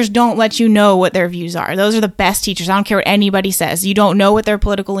best teachers don't let you know what their views are. Those are the best teachers. I don't care what anybody says. You don't know what their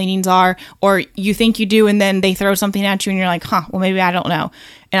political leanings are, or you think you do, and then they throw something at you, and you're like, well, maybe I don't know.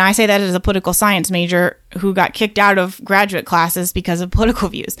 And I say that as a political science major who got kicked out of graduate classes because of political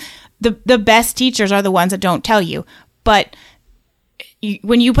views. The best teachers are the ones that don't tell you. But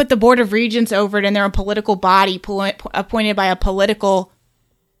when you put the Board of Regents over it, and they're a political body appointed by a political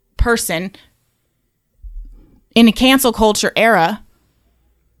person in a cancel culture era,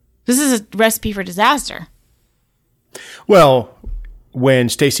 this is a recipe for disaster. Well, when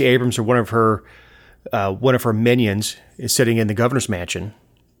Stacey Abrams or one of her minions is sitting in the governor's mansion,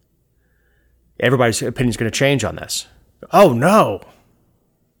 everybody's opinion is going to change on this. Oh no,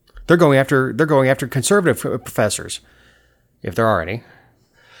 they're going after conservative professors, if there are any.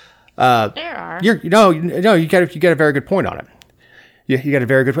 There are. You got a very good point on it. You got a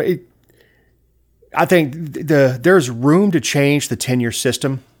very good point. I think there's room to change the tenure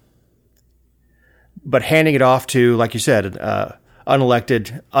system. But handing it off to, like you said, an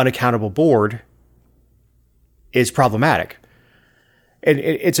unelected, unaccountable board is problematic. And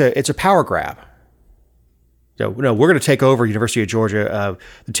it's a power grab. So, no, we're going to take over University of Georgia,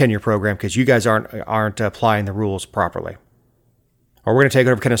 the tenure program, because you guys aren't applying the rules properly. Or we're going to take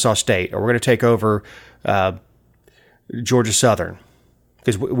over Kennesaw State, or we're going to take over Georgia Southern,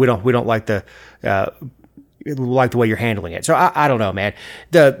 because we don't like the way you're handling it. So I don't know, man.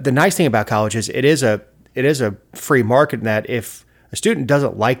 The nice thing about college is it is a free market in that if a student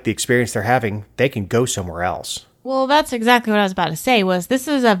doesn't like the experience they're having, they can go somewhere else. Well, that's exactly what I was about to say, was this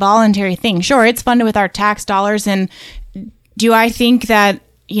is a voluntary thing. Sure, it's funded with our tax dollars. And do I think that,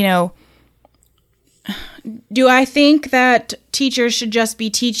 teachers should just be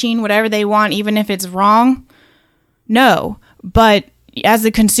teaching whatever they want, even if it's wrong? No. But as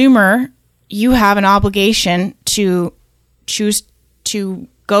a consumer, you have an obligation to choose to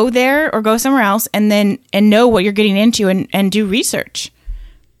go there or go somewhere else and know what you're getting into and do research.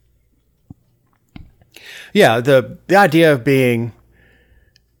 Yeah, the idea of being,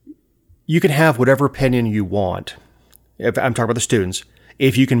 you can have whatever opinion you want. If I'm talking about the students,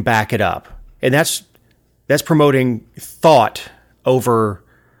 if you can back it up, and that's promoting thought over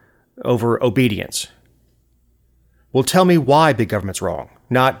obedience. Well, tell me why big government's wrong,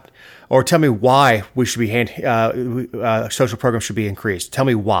 or tell me why we should be social programs should be increased. Tell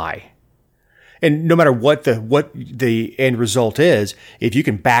me why. And no matter what the end result is, if you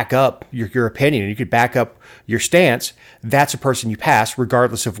can back up your opinion and you can back up your stance, that's a person you pass,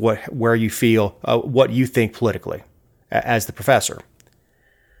 regardless of where you feel, what you think politically, as the professor.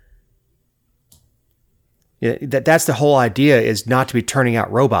 Yeah, that's the whole idea, is not to be turning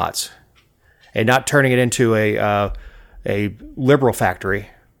out robots, and not turning it into a liberal factory.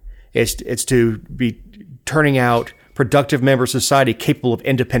 It's to be turning out productive members of society capable of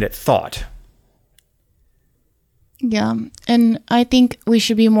independent thought. Yeah, and I think we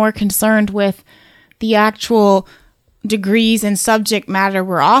should be more concerned with the actual degrees and subject matter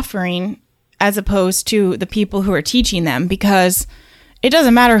we're offering as opposed to the people who are teaching them, because it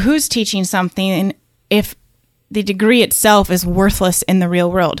doesn't matter who's teaching something if the degree itself is worthless in the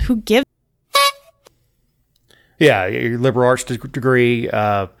real world. Who gives? Yeah, your liberal arts degree,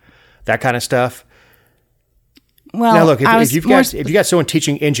 that kind of stuff. Well, now look, if you've got someone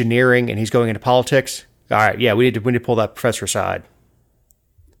teaching engineering and he's going into politics, all right, yeah, we need to pull that professor aside.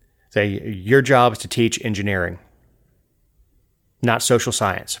 Say, your job is to teach engineering, not social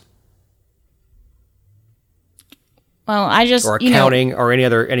science. Well, or accounting or any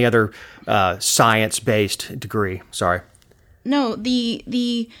other science-based degree. Sorry. No,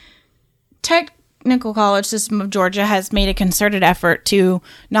 the technical college system of Georgia has made a concerted effort to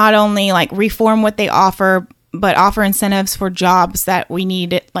not only reform what they offer, but offer incentives for jobs that we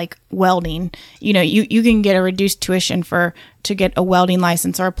need, like welding. You can get a reduced tuition to get a welding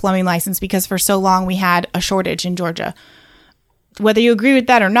license or a plumbing license, because for so long we had a shortage in Georgia. Whether you agree with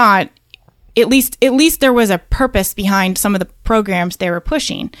that or not, at least there was a purpose behind some of the programs they were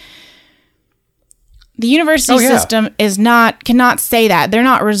pushing. The university system cannot say that. They're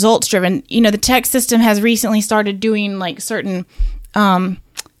not results driven. The tech system has recently started doing certain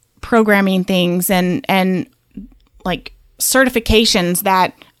programming things and certifications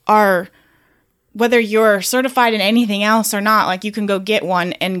that are, whether you're certified in anything else or not, you can go get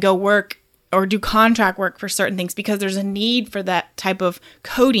one and go work or do contract work for certain things because there's a need for that type of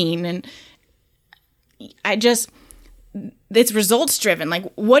coding. And it's results driven.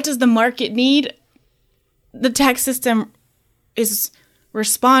 What does the market need? The tech system is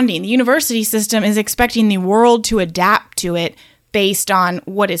responding. The university system is expecting the world to adapt to it based on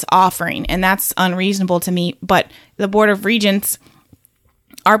what it's offering, and that's unreasonable to me. But the Board of Regents,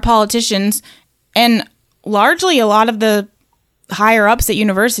 our politicians, and largely a lot of the higher ups at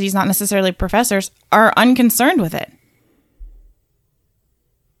universities, not necessarily professors, are unconcerned with it.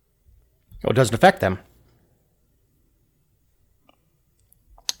 Well, it doesn't affect them.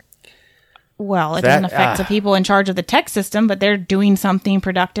 Well, it doesn't affect the people in charge of the tech system, but they're doing something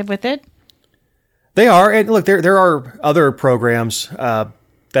productive with it. They are. And look, there are other programs that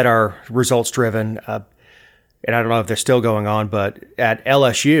are results driven. And I don't know if they're still going on, but at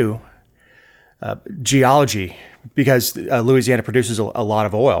LSU, geology, because Louisiana produces a lot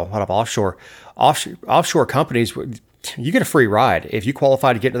of oil, a lot of offshore companies, you get a free ride. If you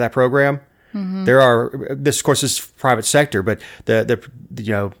qualify to get into that program, this of course is private sector, but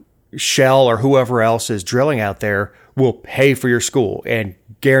the Shell or whoever else is drilling out there will pay for your school and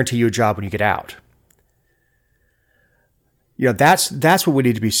guarantee you a job when you get out. That's what we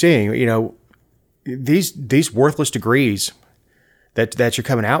need to be seeing. These worthless degrees that you're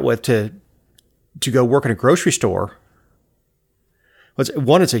coming out with to go work in a grocery store.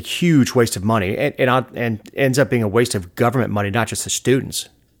 One, it's a huge waste of money, and ends up being a waste of government money, not just the students.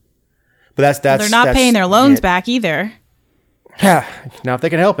 But they're not paying their loans back either. Yeah, now if they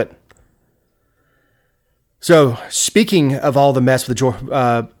can help it. So, speaking of all the mess with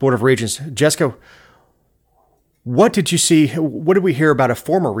the Board of Regents, Jessica, what did you see? What did we hear about a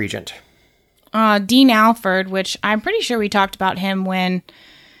former regent? Dean Alford, which I'm pretty sure we talked about him when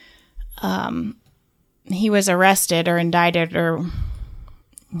he was arrested or indicted,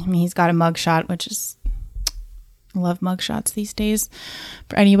 he's got a mugshot, which is, I love mugshots these days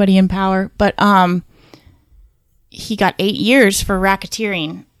for anybody in power. But he got 8 years for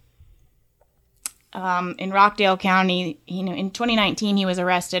racketeering. In Rockdale County, in 2019, he was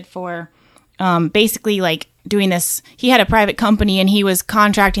arrested for basically like doing this. He had a private company and he was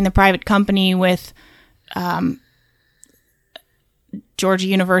contracting the private company with Georgia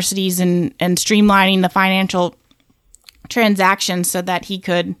universities and streamlining the financial transactions so that he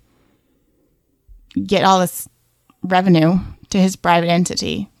could get all this revenue to his private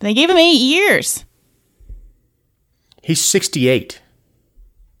entity. They gave him 8 years. He's 68.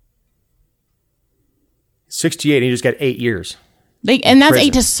 68, and he just got 8 years. And that's prison.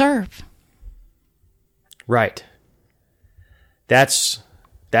 8 to serve. Right. That's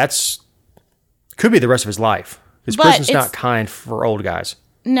could be the rest of his life. Because prison's not kind for old guys.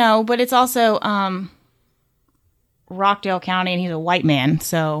 No, but it's also Rockdale County, and he's a white man,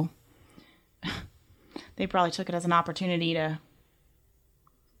 so they probably took it as an opportunity to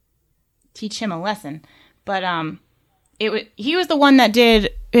teach him a lesson. But he was the one that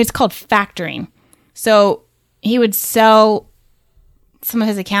did, it's called factoring. So he would sell some of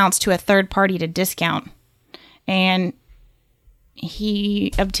his accounts to a third party to discount. And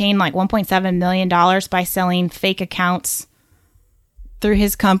he obtained like $1.7 million by selling fake accounts through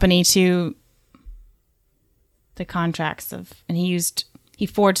his company to the contracts and he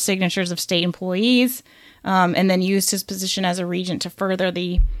forged signatures of state employees, and then used his position as a regent to further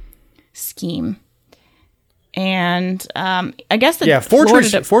the scheme. And I guess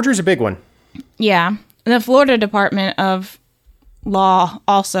forgery's a big one. Yeah. The Florida Department of Law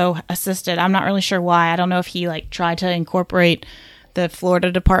also assisted. I'm not really sure why. I don't know if he tried to incorporate the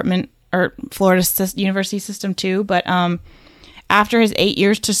Florida Department or Florida University system too, but after his 8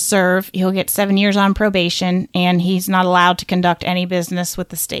 years to serve, he'll get 7 years on probation, and he's not allowed to conduct any business with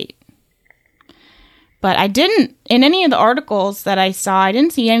the state. But in any of the articles that I saw, I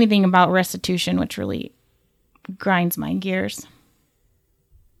didn't see anything about restitution, which really grinds my gears.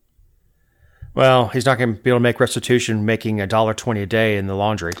 Well, he's not going to be able to make restitution making $1.20 a day in the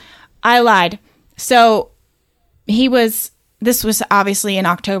laundry. I lied. So this was obviously in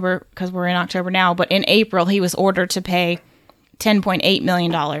October, because we're in October now, but in April, he was ordered to pay $10.8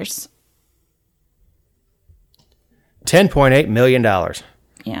 million. $10.8 million.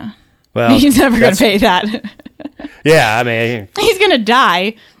 Yeah. Well, he's never going to pay that. Yeah, I mean, he's going to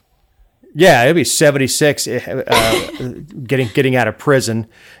die. Yeah, it'll be 76 getting out of prison.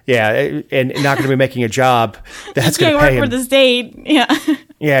 Yeah, and not going to be making a job. That's going to pay him. Can't work for the state. Yeah.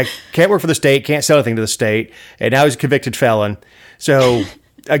 Yeah, can't work for the state, can't sell anything to the state, and now he's a convicted felon. So,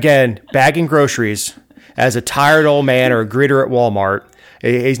 again, bagging groceries as a tired old man or a greeter at Walmart,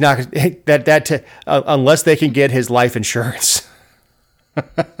 he's not unless they can get his life insurance.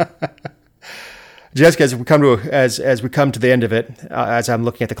 Jessica, as we come to the end of it, as I'm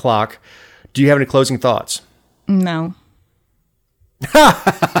looking at the clock, do you have any closing thoughts? No.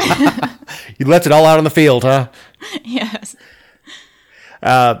 You left it all out on the field, huh? Yes.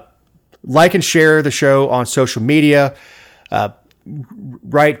 Like and share the show on social media.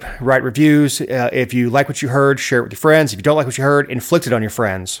 Write reviews. If you like what you heard, share it with your friends. If you don't like what you heard, inflict it on your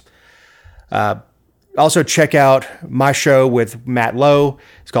friends. Also, check out my show with Matt Lowe.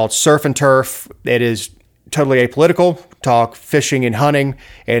 It's called Surf and Turf. It is totally apolitical. Talk fishing and hunting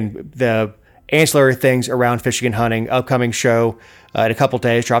and the ancillary things around fishing and hunting. Upcoming show in a couple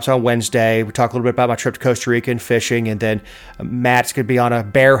days. Drops on Wednesday. We talk a little bit about my trip to Costa Rica and fishing. And then Matt's going to be on a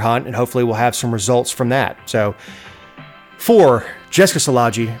bear hunt, and hopefully we'll have some results from that. So for Jessica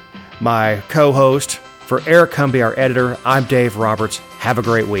Szilagyi, my co-host, for Eric Cumby, our editor, I'm Dave Roberts. Have a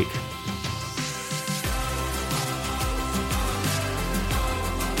great week.